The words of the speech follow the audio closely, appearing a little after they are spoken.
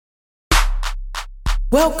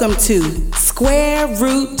Welcome to Square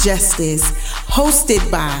Root Justice,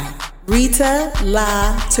 hosted by Rita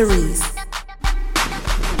La Therese,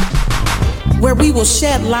 where we will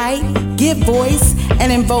shed light, give voice,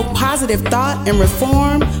 and invoke positive thought and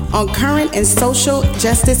reform on current and social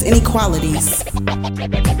justice inequalities.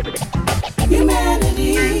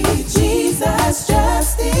 Humanity, Jesus,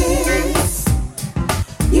 justice.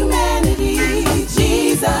 Humanity,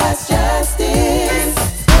 Jesus, justice.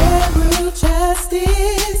 Square root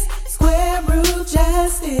justice. Square root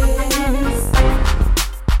justice.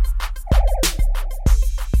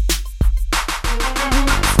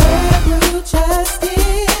 Square root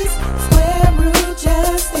justice. Square root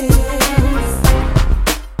justice.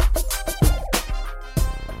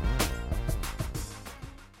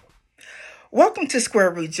 Welcome to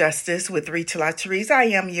Square Root Justice with Rita La Therese. I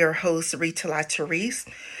am your host, Rita La Therese.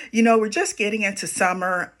 We're just getting into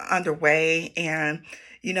summer underway, and,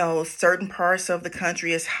 certain parts of the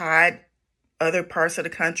country is hot, other parts of the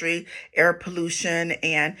country, air pollution,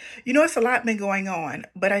 and, it's a lot been going on.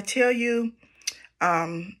 But I tell you,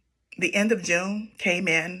 the end of June came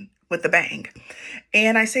in with a bang.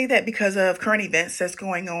 And I say that because of current events that's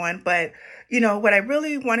going on. But, what I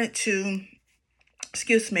really wanted to,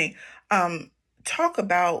 talk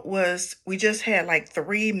about was we just had like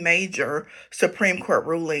 3 major Supreme Court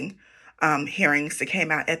ruling hearings that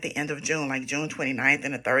came out at the end of June, like June 29th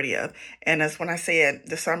and the 30th. And that's when I said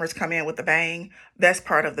the summer's come in with a bang. That's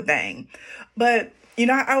part of the bang. But,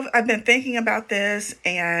 I've been thinking about this,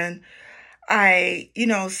 and I,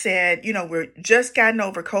 said, we're just gotten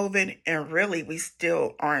over COVID, and really we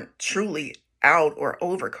still aren't truly out or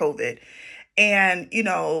over COVID. And,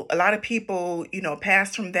 a lot of people,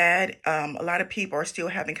 passed from that. A lot of people are still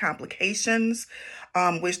having complications,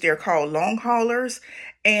 which they're called Longhaulers.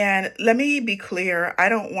 And let me be clear, I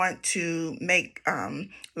don't want to make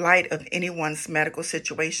light of anyone's medical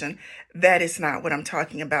situation. That is not what I'm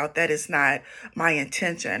talking about. That is not my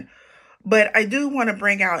intention. But I do want to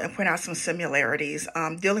bring out and point out some similarities.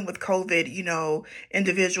 Dealing with COVID,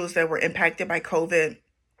 individuals that were impacted by COVID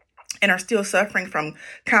and are still suffering from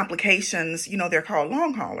complications, they're called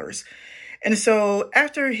long haulers. And so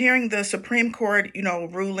after hearing the Supreme Court,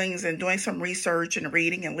 rulings and doing some research and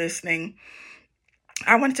reading and listening,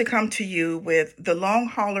 I wanted to come to you with the long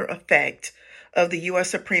hauler effect of the U.S.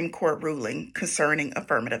 Supreme Court ruling concerning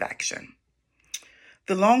affirmative action.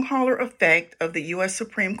 The long hauler effect of the U.S.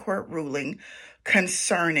 Supreme Court ruling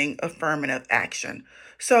concerning affirmative action.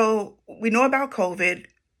 So we know about COVID.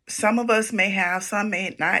 Some of us may have, some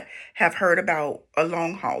may not have heard about a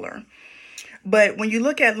long hauler. But when you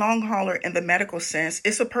look at long hauler in the medical sense,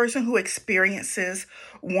 it's a person who experiences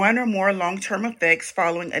one or more long-term effects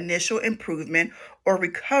following initial improvement or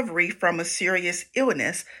recovery from a serious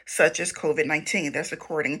illness, such as COVID-19. That's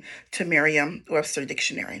according to Merriam-Webster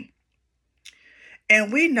Dictionary.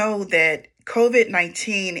 And we know that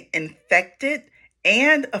COVID-19 infected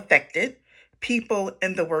and affected people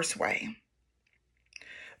in the worst way.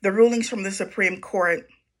 The rulings from the Supreme Court,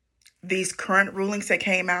 these current rulings that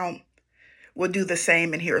came out, will do the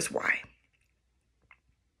same, and here's why.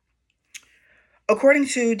 According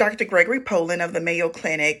to Dr. Gregory Poland of the Mayo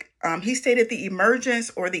Clinic, he stated the emergence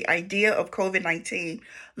or the idea of COVID-19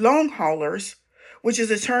 long haulers, which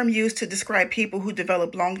is a term used to describe people who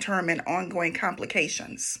develop long-term and ongoing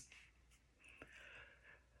complications.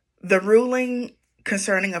 The ruling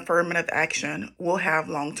concerning affirmative action will have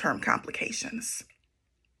long-term complications.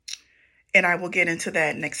 And I will get into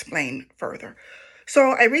that and explain further.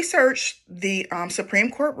 So I researched the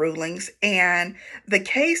Supreme Court rulings and the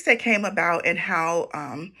case that came about and how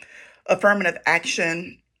affirmative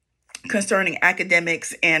action concerning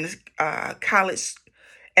academics and college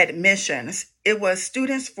admissions. It was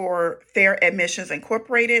Students for Fair Admissions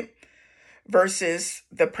Incorporated versus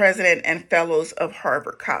the President and Fellows of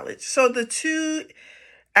Harvard College. So the two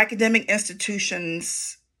academic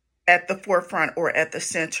institutions at the forefront or at the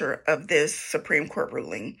center of this Supreme Court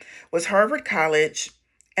ruling was Harvard College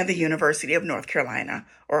and the University of North Carolina,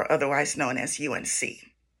 or otherwise known as UNC.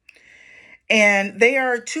 And they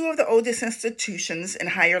are two of the oldest institutions in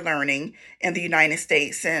higher learning in the United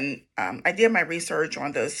States. And I did my research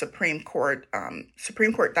on the Supreme Court,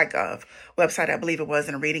 supremecourt.gov website, I believe it was,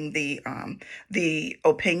 and reading the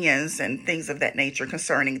opinions and things of that nature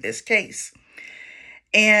concerning this case.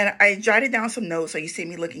 And I jotted down some notes, so you see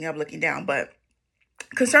me looking up, looking down. But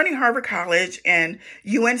concerning Harvard College and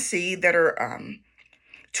UNC, that are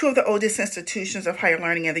two of the oldest institutions of higher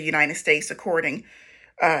learning in the United States, according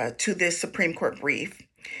to this Supreme Court brief.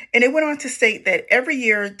 And it went on to state that every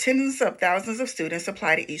year, tens of thousands of students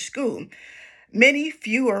apply to each school. Many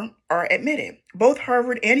fewer are admitted. Both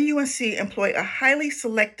Harvard and UNC employ a highly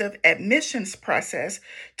selective admissions process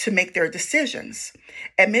to make their decisions.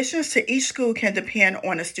 Admissions to each school can depend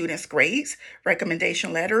on a student's grades,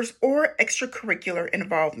 recommendation letters, or extracurricular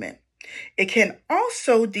involvement. It can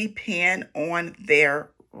also depend on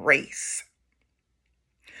their race.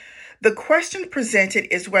 The question presented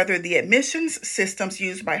is whether the admissions systems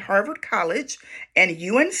used by Harvard College and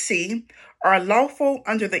UNC are lawful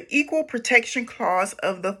under the Equal Protection Clause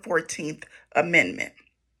of the 14th Amendment.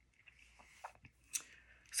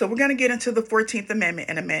 So we're going to get into the 14th Amendment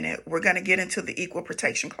in a minute. We're going to get into the Equal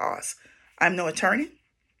Protection Clause. I'm no attorney.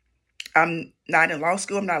 I'm not in law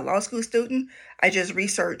school. I'm not a law school student. I just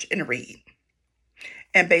research and read,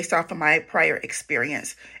 and based off of my prior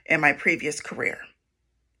experience in my previous career.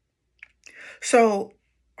 So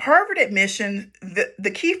Harvard admission,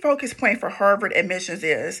 the key focus point for Harvard admissions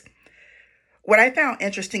is, what I found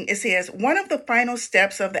interesting, it says, one of the final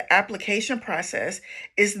steps of the application process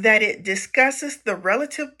is that it discusses the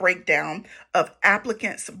relative breakdown of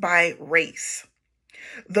applicants by race.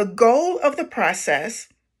 The goal of the process,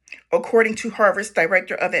 according to Harvard's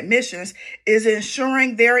director of admissions, is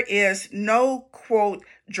ensuring there is no, quote,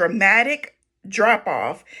 dramatic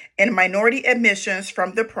drop-off in minority admissions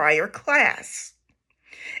from the prior class.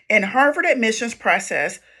 In Harvard admissions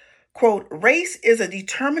process, quote, race is a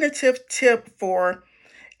determinative tip for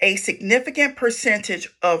a significant percentage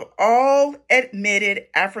of all admitted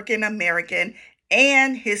African American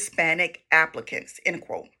and Hispanic applicants, end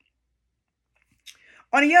quote.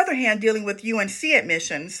 On the other hand, dealing with UNC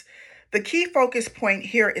admissions, the key focus point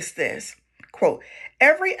here is this, quote,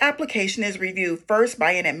 every application is reviewed first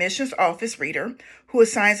by an admissions office reader who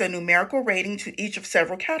assigns a numerical rating to each of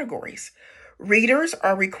several categories. Readers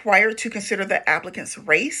are required to consider the applicant's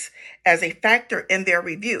race as a factor in their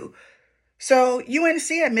review. So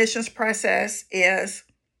UNC admissions process is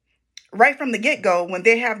right from the get-go, when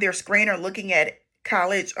they have their screener looking at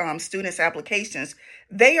college students' applications,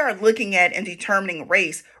 they are looking at and determining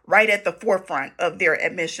race right at the forefront of their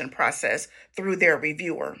admission process through their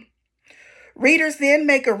reviewer. Readers then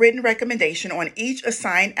make a written recommendation on each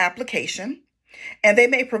assigned application, and they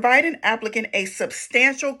may provide an applicant a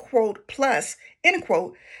substantial, quote, plus, end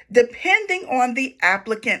quote, depending on the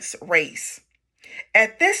applicant's race.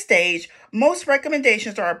 At this stage, most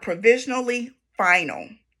recommendations are provisionally final.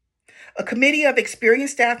 A committee of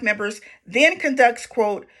experienced staff members then conducts,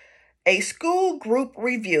 quote, a school group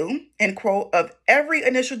review, end quote, of every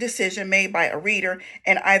initial decision made by a reader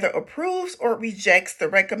and either approves or rejects the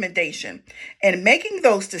recommendation. In making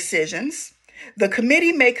those decisions, the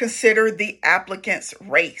committee may consider the applicant's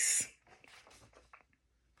race.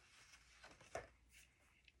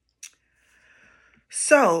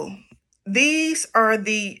 So these are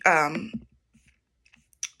the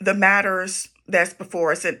matters that's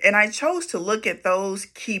before us. And I chose to look at those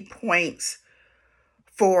key points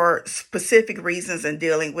for specific reasons in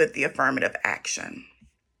dealing with the affirmative action.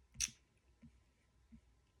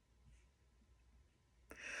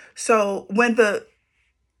 So when the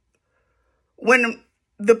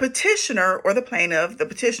petitioner or the plaintiff, the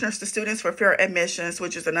petitioners to Students for Fair Admissions,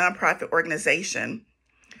 which is a nonprofit organization,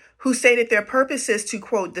 who stated their purpose is to,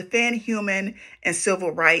 quote, defend human and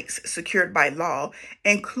civil rights secured by law,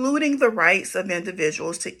 including the rights of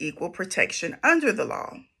individuals to equal protection under the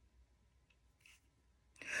law.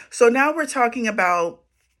 So now we're talking about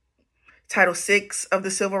Title VI of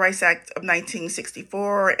the Civil Rights Act of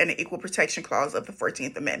 1964 and the Equal Protection Clause of the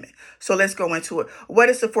 14th Amendment. So let's go into it. What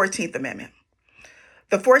is the 14th Amendment?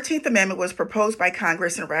 The 14th Amendment was proposed by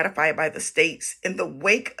Congress and ratified by the states in the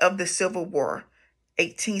wake of the Civil War,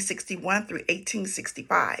 1861 through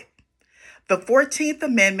 1865. The 14th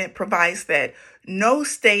Amendment provides that no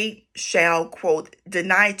state shall, quote,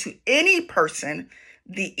 deny to any person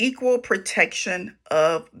the equal protection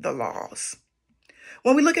of the laws.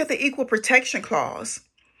 When we look at the Equal Protection Clause,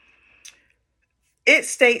 it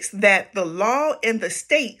states that the law in the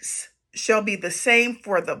states shall be the same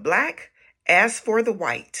for the black as for the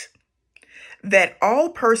white, that all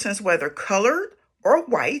persons, whether colored or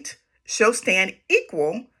white, shall stand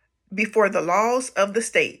equal before the laws of the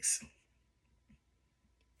states.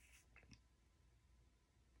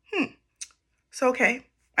 So, okay,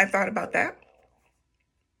 I thought about that.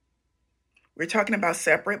 We're talking about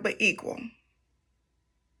separate but equal.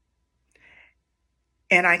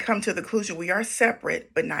 And I come to the conclusion we are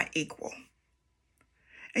separate but not equal.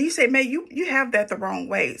 And you say, May, you have that the wrong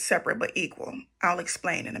way, separate but equal. I'll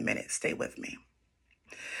explain in a minute. Stay with me.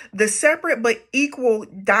 The separate but equal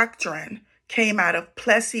doctrine came out of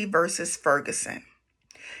Plessy versus Ferguson.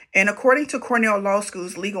 And according to Cornell Law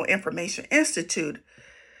School's Legal Information Institute,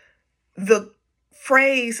 the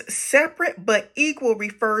phrase separate but equal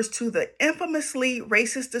refers to the infamously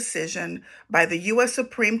racist decision by the U.S.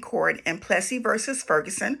 Supreme Court in Plessy versus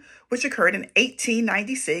Ferguson, which occurred in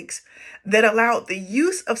 1896, that allowed the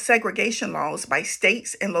use of segregation laws by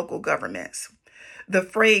states and local governments. The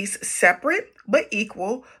phrase separate but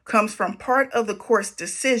equal comes from part of the court's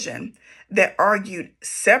decision that argued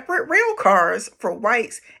separate rail cars for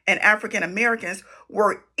whites and African Americans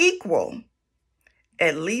were equal,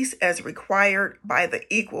 at least as required by the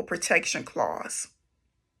Equal Protection Clause.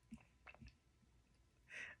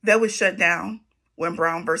 That was shut down when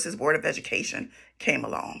Brown versus Board of Education came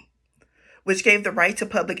along, which gave the right to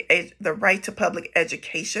public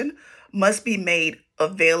education must be made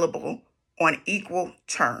available on equal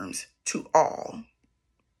terms to all.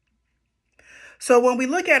 So when we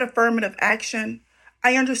look at affirmative action,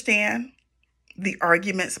 I understand the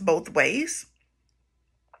arguments both ways.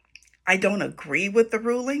 I don't agree with the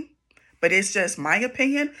ruling, but it's just my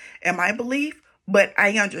opinion and my belief, but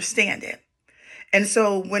I understand it. And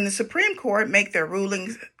so when the Supreme Court make their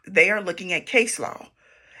rulings, they are looking at case law.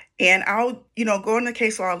 And I'll, go into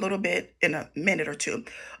case law a little bit in a minute or two.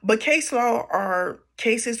 But case law are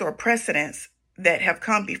cases or precedents that have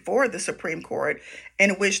come before the Supreme Court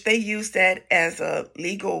in which they use that as a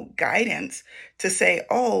legal guidance to say,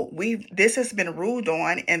 this has been ruled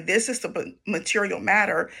on and this is the material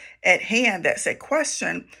matter at hand that's at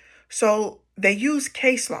question. So they use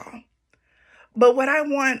case law. But what I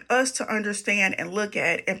want us to understand and look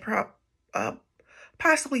at and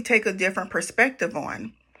possibly take a different perspective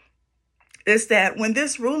on is that when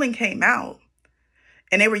this ruling came out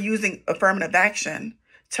and they were using affirmative action,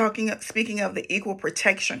 speaking of the Equal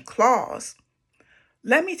Protection Clause,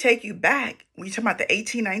 let me take you back. We're talking about the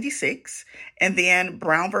 1896 and then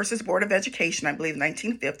Brown versus Board of Education, I believe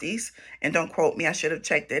 1950s. And don't quote me, I should have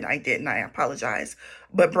checked it. I didn't, I apologize.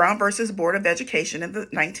 But Brown versus Board of Education in the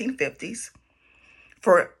 1950s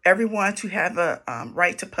for everyone to have a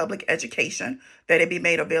right to public education, that it be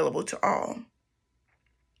made available to all.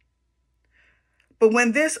 But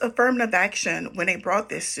when this affirmative action, when they brought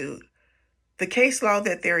this suit, the case law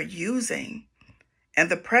that they're using and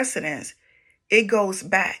the precedents, it goes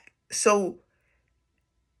back. So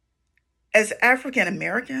as African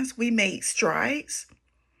Americans, we made strides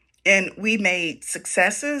and we made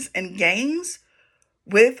successes and gains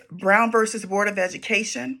with Brown versus Board of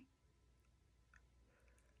Education.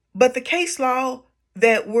 But the case law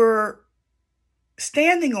that we're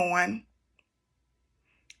standing on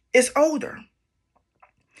is older.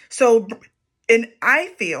 So, and I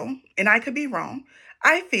feel, and I could be wrong,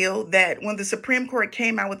 I feel that when the Supreme Court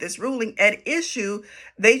came out with this ruling at issue,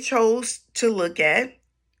 they chose to look at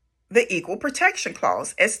the Equal Protection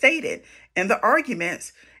Clause as stated in the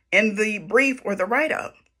arguments in the brief or the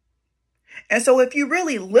write-up. And so if you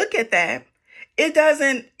really look at that, it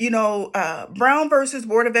doesn't, Brown versus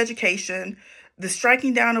Board of Education, the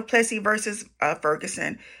striking down of Plessy versus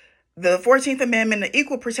Ferguson, the 14th Amendment, the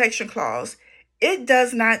Equal Protection Clause, it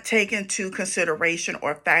does not take into consideration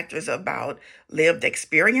or factors about lived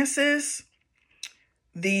experiences,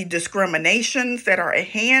 the discriminations that are at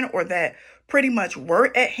hand or that pretty much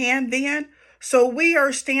were at hand then. So we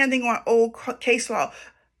are standing on old case law.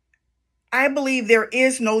 I believe there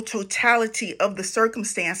is no totality of the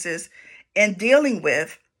circumstances in dealing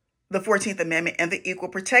with the 14th Amendment and the Equal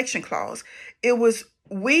Protection Clause.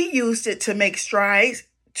 We used it to make strides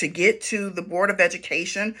to get to the Board of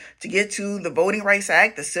Education, to get to the Voting Rights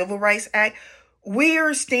Act, the Civil Rights Act. We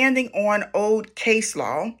are standing on old case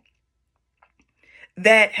law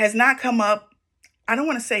that has not come up. I don't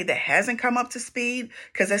want to say that hasn't come up to speed,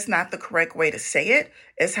 because that's not the correct way to say it.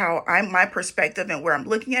 It's how my perspective and where I'm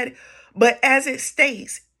looking at it. But as it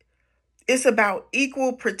states, it's about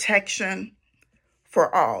equal protection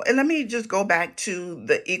for all. And let me just go back to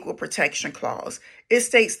the Equal Protection Clause. It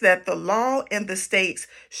states that the law in the states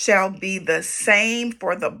shall be the same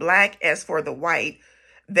for the black as for the white,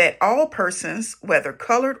 that all persons, whether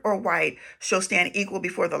colored or white, shall stand equal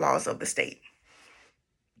before the laws of the state.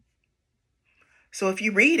 So if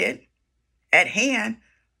you read it at hand,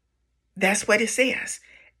 that's what it says.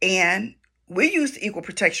 And we use the Equal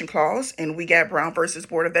Protection Clause, and we got Brown versus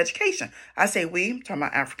Board of Education. I say we, I'm talking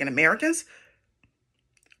about African Americans,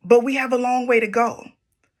 but we have a long way to go.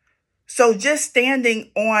 So just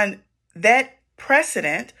standing on that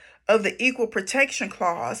precedent of the Equal Protection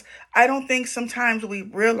Clause, I don't think sometimes we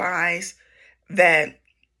realize that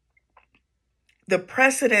the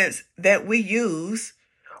precedents that we use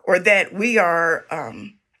or that we are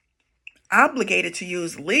obligated to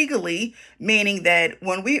use legally, meaning that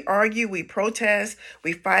when we argue, we protest,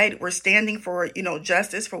 we fight, we're standing for,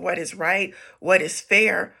 justice, for what is right, what is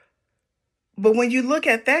fair. But when you look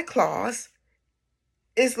at that clause,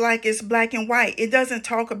 it's like it's black and white. It doesn't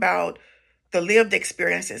talk about the lived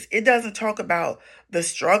experiences. It doesn't talk about the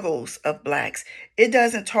struggles of Blacks. It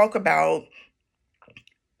doesn't talk about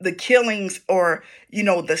the killings or,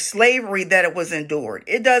 the slavery that it was endured.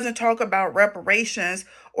 It doesn't talk about reparations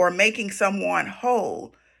or making someone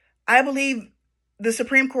whole. I believe the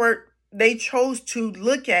Supreme Court, they chose to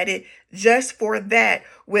look at it just for that,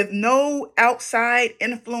 with no outside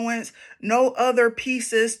influence, no other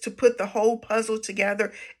pieces to put the whole puzzle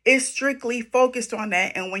together. It's strictly focused on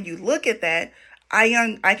that. And when you look at that,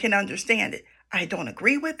 I can understand it. I don't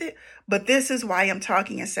agree with it, but this is why I'm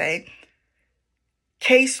talking and say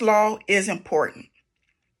case law is important.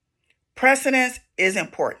 Precedence is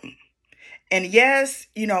important. And yes,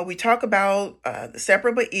 we talk about the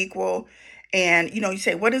separate but equal. And, you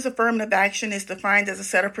say, what is affirmative action? Is defined as a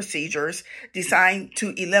set of procedures designed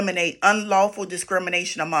to eliminate unlawful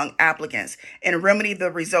discrimination among applicants and remedy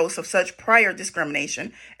the results of such prior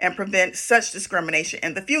discrimination and prevent such discrimination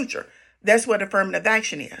in the future. That's what affirmative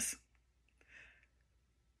action is.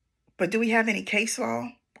 But do we have any case law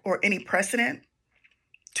or any precedent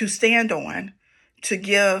to stand on to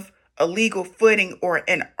give a legal footing or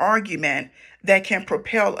an argument that can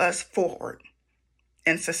propel us forward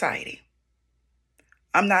in society?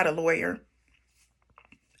 I'm not a lawyer.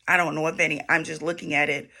 I don't know of any. I'm just looking at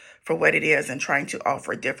it for what it is and trying to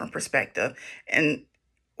offer a different perspective and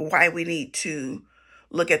why we need to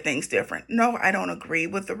look at things different. No, I don't agree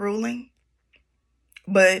with the ruling,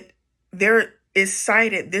 but there is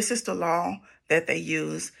cited, this is the law that they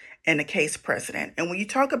use in the case precedent. And when you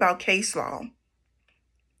talk about case law,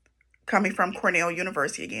 coming from Cornell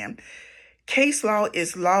University again, case law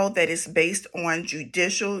is law that is based on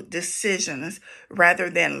judicial decisions rather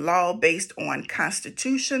than law based on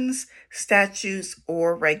constitutions, statutes,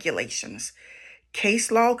 or regulations.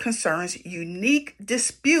 Case law concerns unique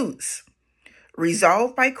disputes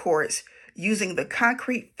resolved by courts using the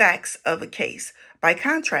concrete facts of a case. By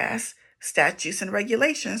contrast, statutes and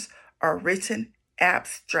regulations are written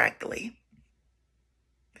abstractly.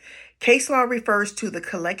 Case law refers to the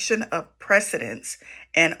collection of precedents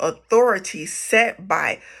and authorities set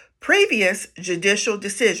by previous judicial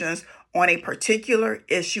decisions on a particular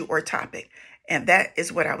issue or topic. And that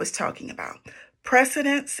is what I was talking about.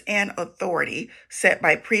 Precedents and authority set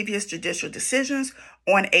by previous judicial decisions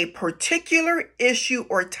on a particular issue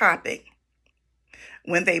or topic.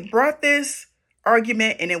 When they brought this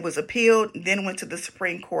argument and it was appealed, then went to the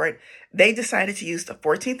Supreme Court, they decided to use the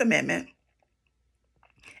 14th Amendment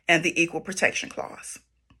and the Equal Protection Clause.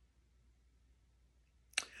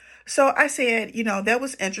 So I said, that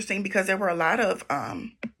was interesting because there were a lot of,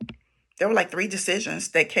 there were like 3 decisions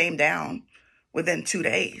that came down within 2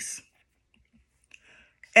 days.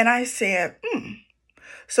 And I said,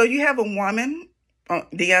 So you have a woman,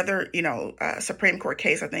 the other, Supreme Court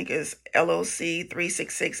case, I think is LOC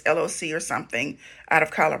 366 LOC or something out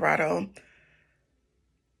of Colorado,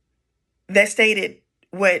 that stated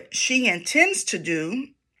what she intends to do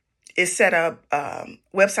is set up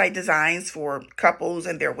website designs for couples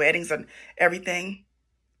and their weddings and everything.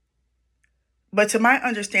 But to my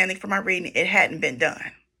understanding, from my reading, it hadn't been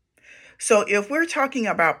done. So if we're talking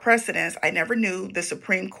about precedents, I never knew the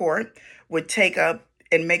Supreme Court would take up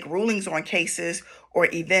and make rulings on cases or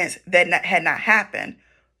events that had not happened,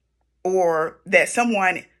 or that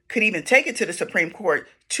someone could even take it to the Supreme Court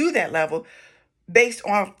to that level based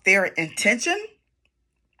on their intention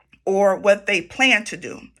or what they plan to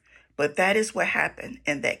do. But that is what happened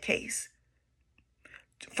in that case.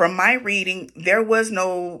 From my reading, there was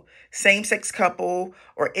no same-sex couple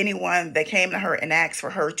or anyone that came to her and asked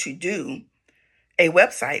for her to do a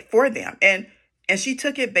website for them. And she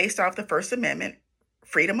took it based off the First Amendment,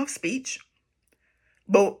 freedom of speech.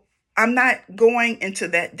 But I'm not going into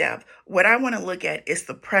that depth. What I want to look at is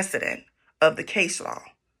the precedent of the case law.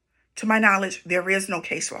 To my knowledge, there is no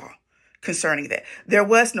case law concerning that. There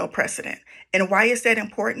was no precedent. And why is that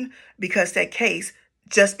important? Because that case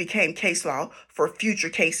just became case law for future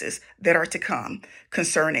cases that are to come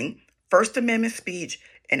concerning First Amendment speech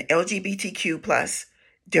and LGBTQ plus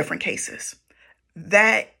different cases.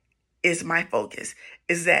 That is my focus,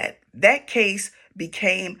 is that case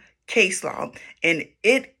became case law, and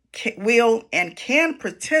it will and can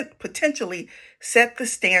potentially set the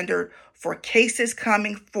standard for cases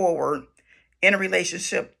coming forward in a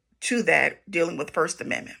relationship to that dealing with First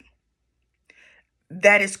Amendment.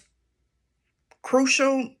 That is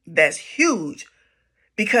crucial. That's huge,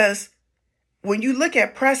 because when you look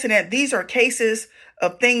at precedent, these are cases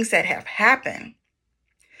of things that have happened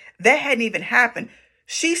that hadn't even happened.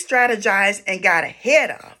 She strategized and got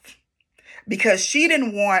ahead of, because she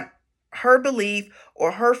didn't want her belief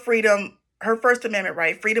or her freedom, her First Amendment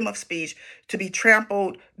right, freedom of speech, to be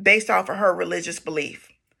trampled based off of her religious belief.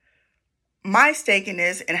 My stake in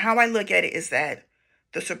this and how I look at it is that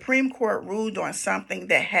the Supreme Court ruled on something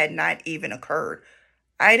that had not even occurred.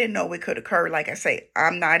 I didn't know it could occur. Like I say,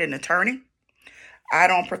 I'm not an attorney. I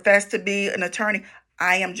don't profess to be an attorney.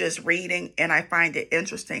 I am just reading, and I find it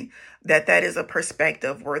interesting that that is a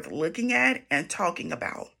perspective worth looking at and talking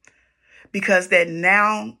about, because that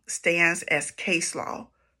now stands as case law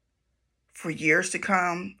for years to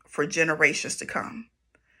come, for generations to come.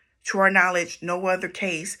 To our knowledge, no other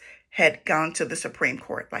case had gone to the Supreme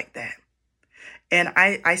Court like that. And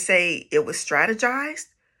I say it was strategized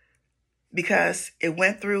because it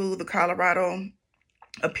went through the Colorado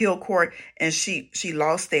appeal court, and she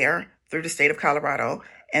lost there through the state of Colorado,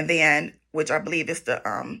 and then, which I believe is the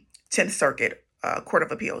 10th Circuit Court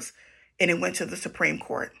of Appeals, and it went to the Supreme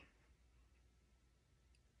Court.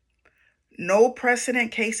 No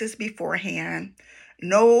precedent cases beforehand.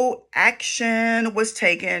 No action was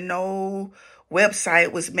taken. No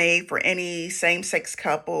website was made for any same-sex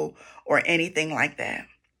couple or anything like that.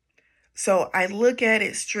 So I look at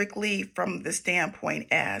it strictly from the standpoint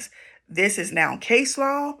as this is now case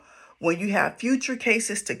law. When you have future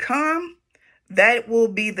cases to come, that will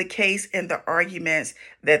be the case in the arguments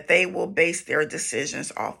that they will base their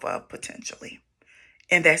decisions off of potentially.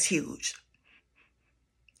 And that's huge.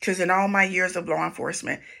 Because in all my years of law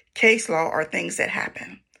enforcement, case law are things that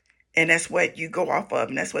happen. And that's what you go off of,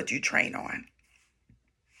 and that's what you train on.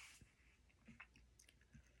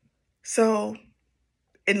 So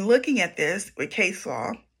in looking at this with case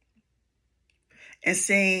law and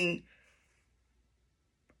seeing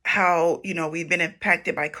how, we've been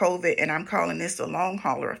impacted by COVID, and I'm calling this the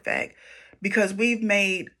Longhauler effect, because we've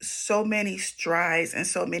made so many strides and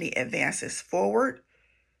so many advances forward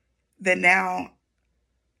that now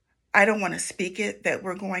I don't want to speak it that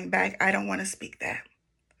we're going back. I don't want to speak that.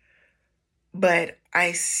 But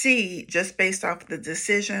I see, just based off of the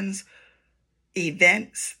decisions,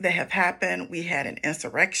 events that have happened, we had an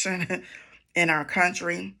insurrection in our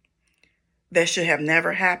country that should have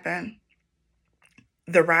never happened.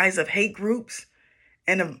 The rise of hate groups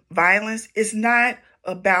and of violence is not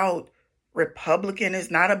about Republican,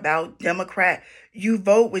 it's not about Democrat. You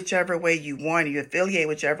vote whichever way you want, you affiliate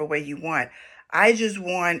whichever way you want. I just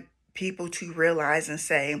want people to realize and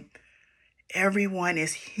say, everyone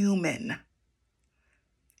is human.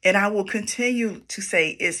 And I will continue to say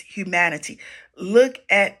it's humanity. Look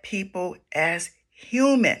at people as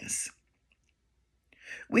humans.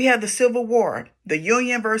 We have the Civil War, the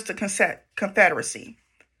Union versus the Confederacy.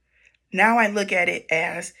 Now I look at it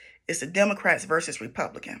as it's the Democrats versus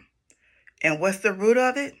Republican. And what's the root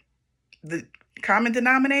of it? The common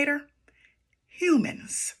denominator?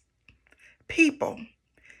 Humans, people,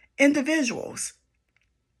 individuals.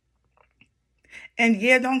 And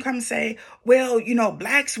yeah, don't come say, well,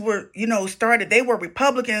 blacks were, started, they were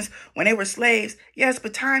Republicans when they were slaves. Yes,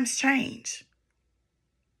 but times change.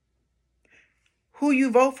 Who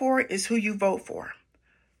you vote for is who you vote for.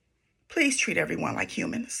 Please treat everyone like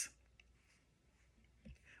humans.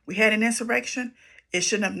 We had an insurrection. It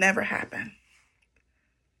shouldn't have never happened.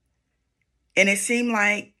 And it seemed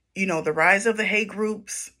like, the rise of the hate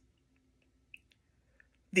groups,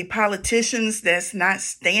 the politicians that's not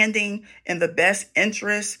standing in the best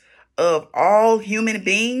interest of all human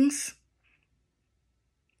beings,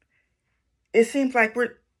 it seems like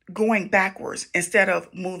we're going backwards instead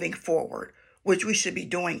of moving forward, which we should be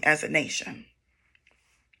doing as a nation.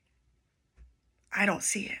 I don't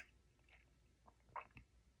see it.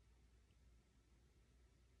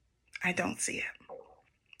 I don't see it.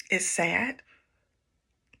 It's sad.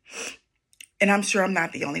 And I'm sure I'm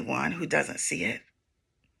not the only one who doesn't see it.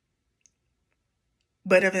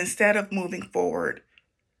 But if instead of moving forward,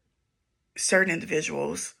 certain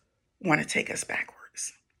individuals want to take us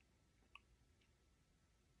backwards.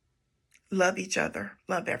 Love each other.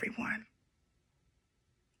 Love everyone.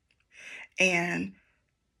 And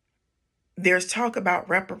there's talk about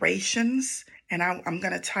reparations, and I'm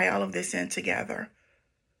going to tie all of this in together.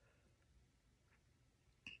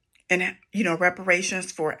 And,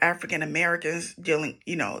 reparations for African Americans dealing,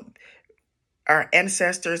 our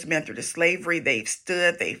ancestors been through the slavery. They've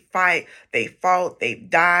stood, they fought, they've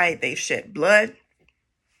died, they've shed blood.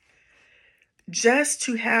 Just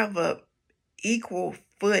to have a equal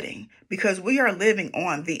footing, because we are living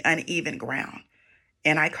on the uneven ground.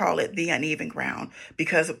 And I call it the uneven ground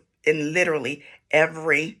because in literally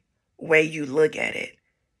every way you look at it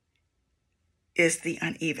is the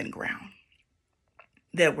uneven ground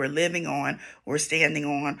that we're living on, we're standing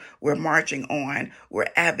on, we're marching on, we're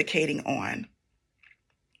advocating on.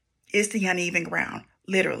 It's the uneven ground,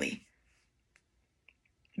 literally.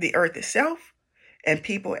 The earth itself and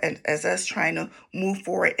people and as us trying to move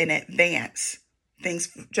forward and advance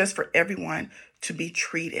things just for everyone to be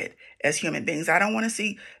treated as human beings. I don't want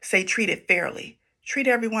to say treated fairly. Treat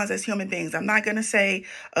everyone as human beings. I'm not going to say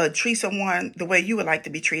treat someone the way you would like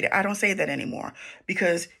to be treated. I don't say that anymore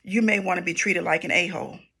because you may want to be treated like an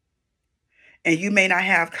a-hole. And you may not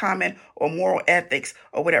have common or moral ethics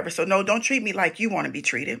or whatever. So no, don't treat me like you want to be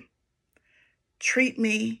treated. Treat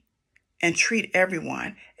me and treat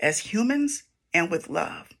everyone as humans and with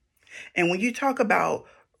love. And when you talk about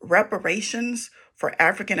reparations for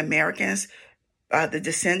African Americans, the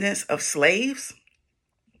descendants of slaves,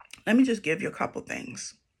 let me just give you a couple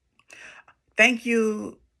things. Thank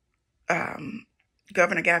you,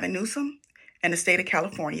 Governor Gavin Newsom and the state of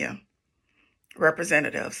California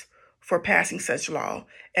representatives for passing such law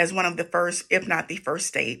as one of the first, if not the first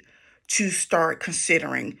state, to start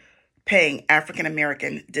considering paying African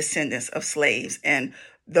American descendants of slaves and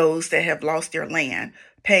those that have lost their land,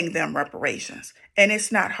 paying them reparations. And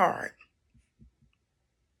it's not hard.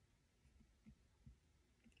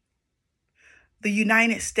 The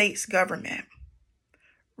United States government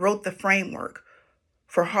wrote the framework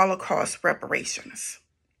for Holocaust reparations.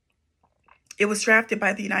 It was drafted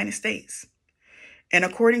by the United States. And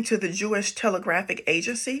according to the Jewish Telegraphic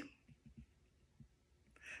Agency,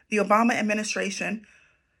 the Obama administration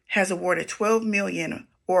has awarded $12 million,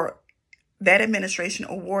 or that administration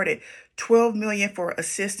awarded $12 million for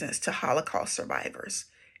assistance to Holocaust survivors.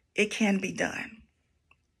 It can be done.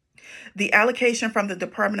 The allocation from the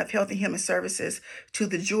Department of Health and Human Services to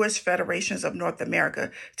the Jewish Federations of North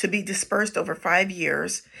America to be dispersed over 5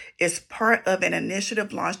 years is part of an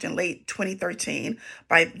initiative launched in late 2013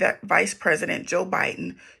 by Vice President Joe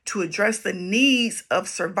Biden to address the needs of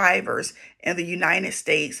survivors in the United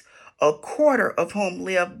States, a quarter of whom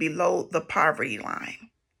live below the poverty line.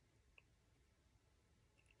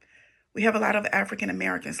 We have a lot of African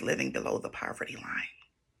Americans living below the poverty line.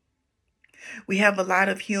 We have a lot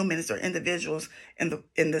of humans or individuals in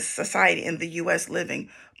the society in the U.S. living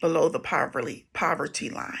below the poverty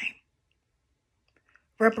line.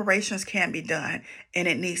 Reparations can be done, and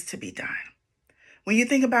it needs to be done. When you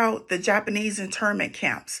think about the Japanese internment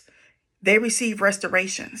camps, they receive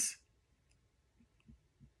restorations.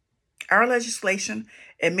 Our legislation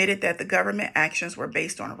admitted that the government actions were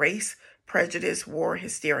based on race, prejudice, war,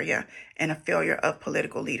 hysteria, and a failure of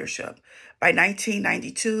political leadership. By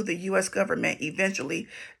 1992, the U.S. government eventually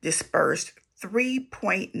dispersed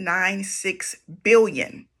 $3.96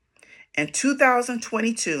 billion in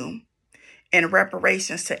 2022 in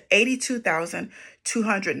reparations to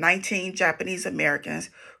 82,219 Japanese Americans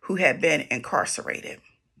who had been incarcerated.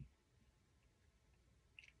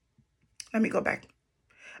 Let me go back.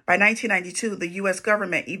 By 1992, the U.S.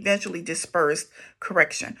 government eventually dispersed,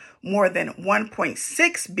 more than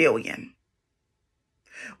 $1.6 billion,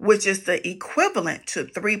 which is the equivalent to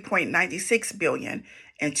 $3.96 billion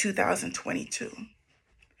in 2022.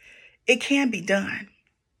 It can be done.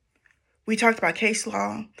 We talked about case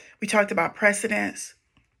law. We talked about precedents.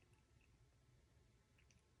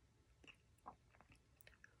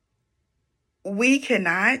 We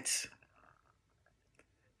cannot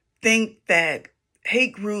think that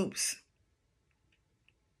hate groups,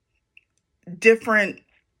 different,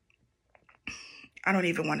 I don't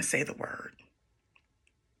even want to say the word.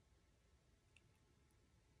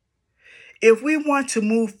 If we want to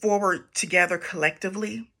move forward together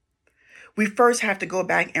collectively, we first have to go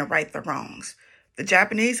back and right the wrongs. The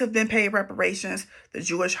Japanese have been paid reparations. The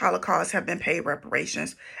Jewish Holocaust have been paid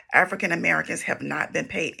reparations. African Americans have not been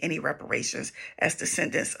paid any reparations as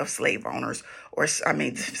descendants of slave owners,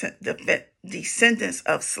 descendants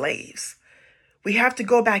of slaves. We have to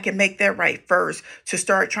go back and make that right first to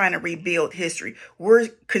start trying to rebuild history. We're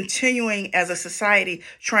continuing as a society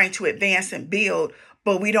trying to advance and build,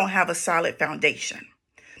 but we don't have a solid foundation.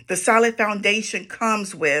 The solid foundation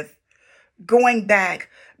comes with going back,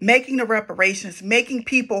 making the reparations, making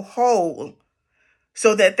people whole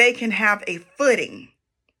so that they can have a footing.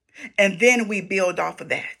 And then we build off of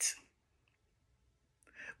that.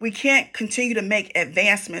 We can't continue to make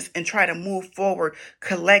advancements and try to move forward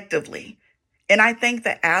collectively. And I think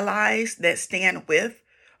the allies that stand with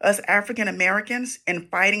us African Americans in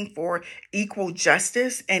fighting for equal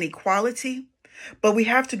justice and equality, but we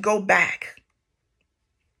have to go back.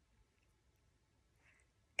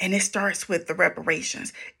 And it starts with the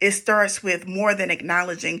reparations. It starts with more than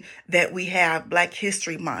acknowledging that we have Black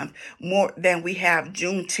History Month, more than we have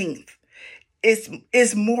Juneteenth.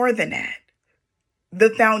 It's more than that. The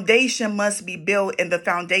foundation must be built, and the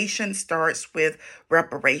foundation starts with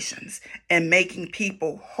reparations and making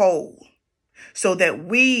people whole so that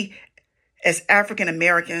we as African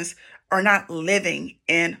Americans are not living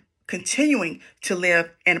in continuing to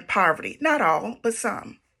live in poverty. Not all, but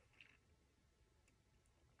some.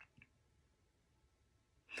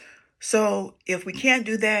 So if we can't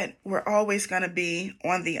do that, we're always going to be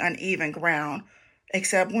on the uneven ground,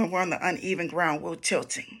 except when we're on the uneven ground, we're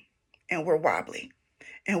tilting and we're wobbly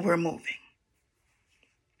and we're moving.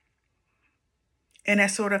 And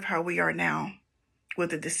that's sort of how we are now with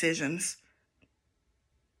the decisions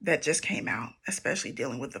that just came out, especially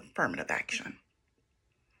dealing with affirmative action.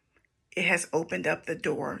 It has opened up the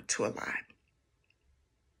door to a lot.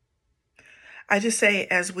 I just say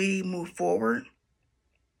as we move forward,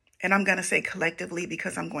 and I'm going to say collectively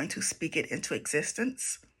because I'm going to speak it into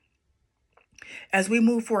existence. As we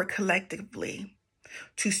move forward collectively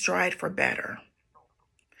to strive for better,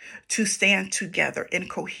 to stand together in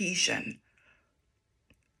cohesion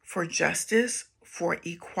for justice, for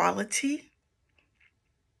equality,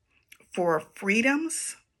 for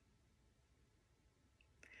freedoms,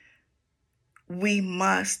 we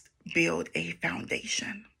must build a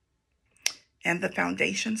foundation. And the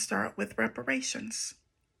foundation starts with reparations.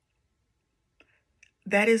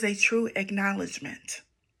 That is a true acknowledgement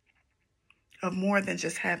of more than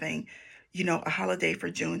just having, a holiday for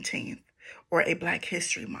Juneteenth or a Black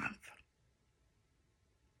History Month.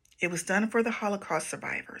 It was done for the Holocaust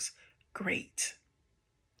survivors. Great.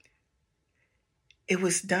 It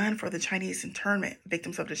was done for the Chinese internment,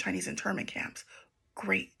 victims of the Chinese internment camps.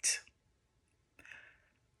 Great.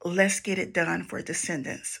 Let's get it done for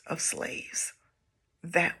descendants of slaves.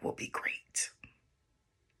 That will be great.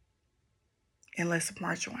 And let's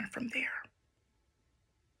march on from there.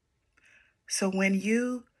 So when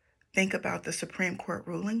you think about the Supreme Court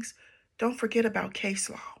rulings, don't forget about case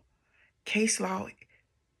law. Case law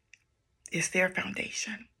is their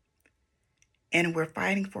foundation. And we're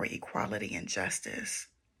fighting for equality and justice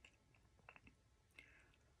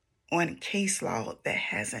on case law that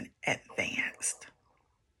hasn't advanced.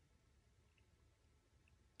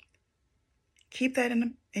 Keep that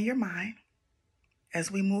in your mind as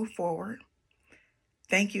we move forward.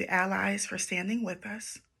 Thank you, allies, for standing with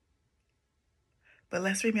us. But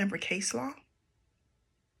let's remember case law,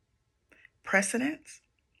 precedents,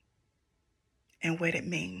 and what it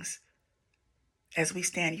means as we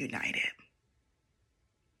stand united.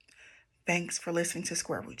 Thanks for listening to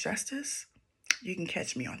Square Root Justice. You can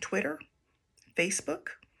catch me on Twitter, Facebook,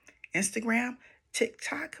 Instagram,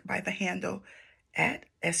 TikTok by the handle at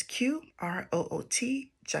SQROOT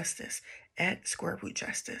Justice, at Square Root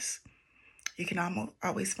Justice. You can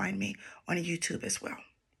always find me on YouTube as well.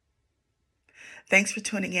 Thanks for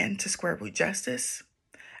tuning in to Square Root Justice.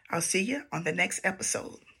 I'll see you on the next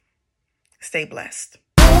episode. Stay blessed.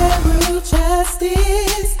 Square Root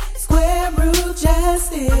Justice, Square Root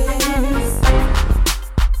Justice.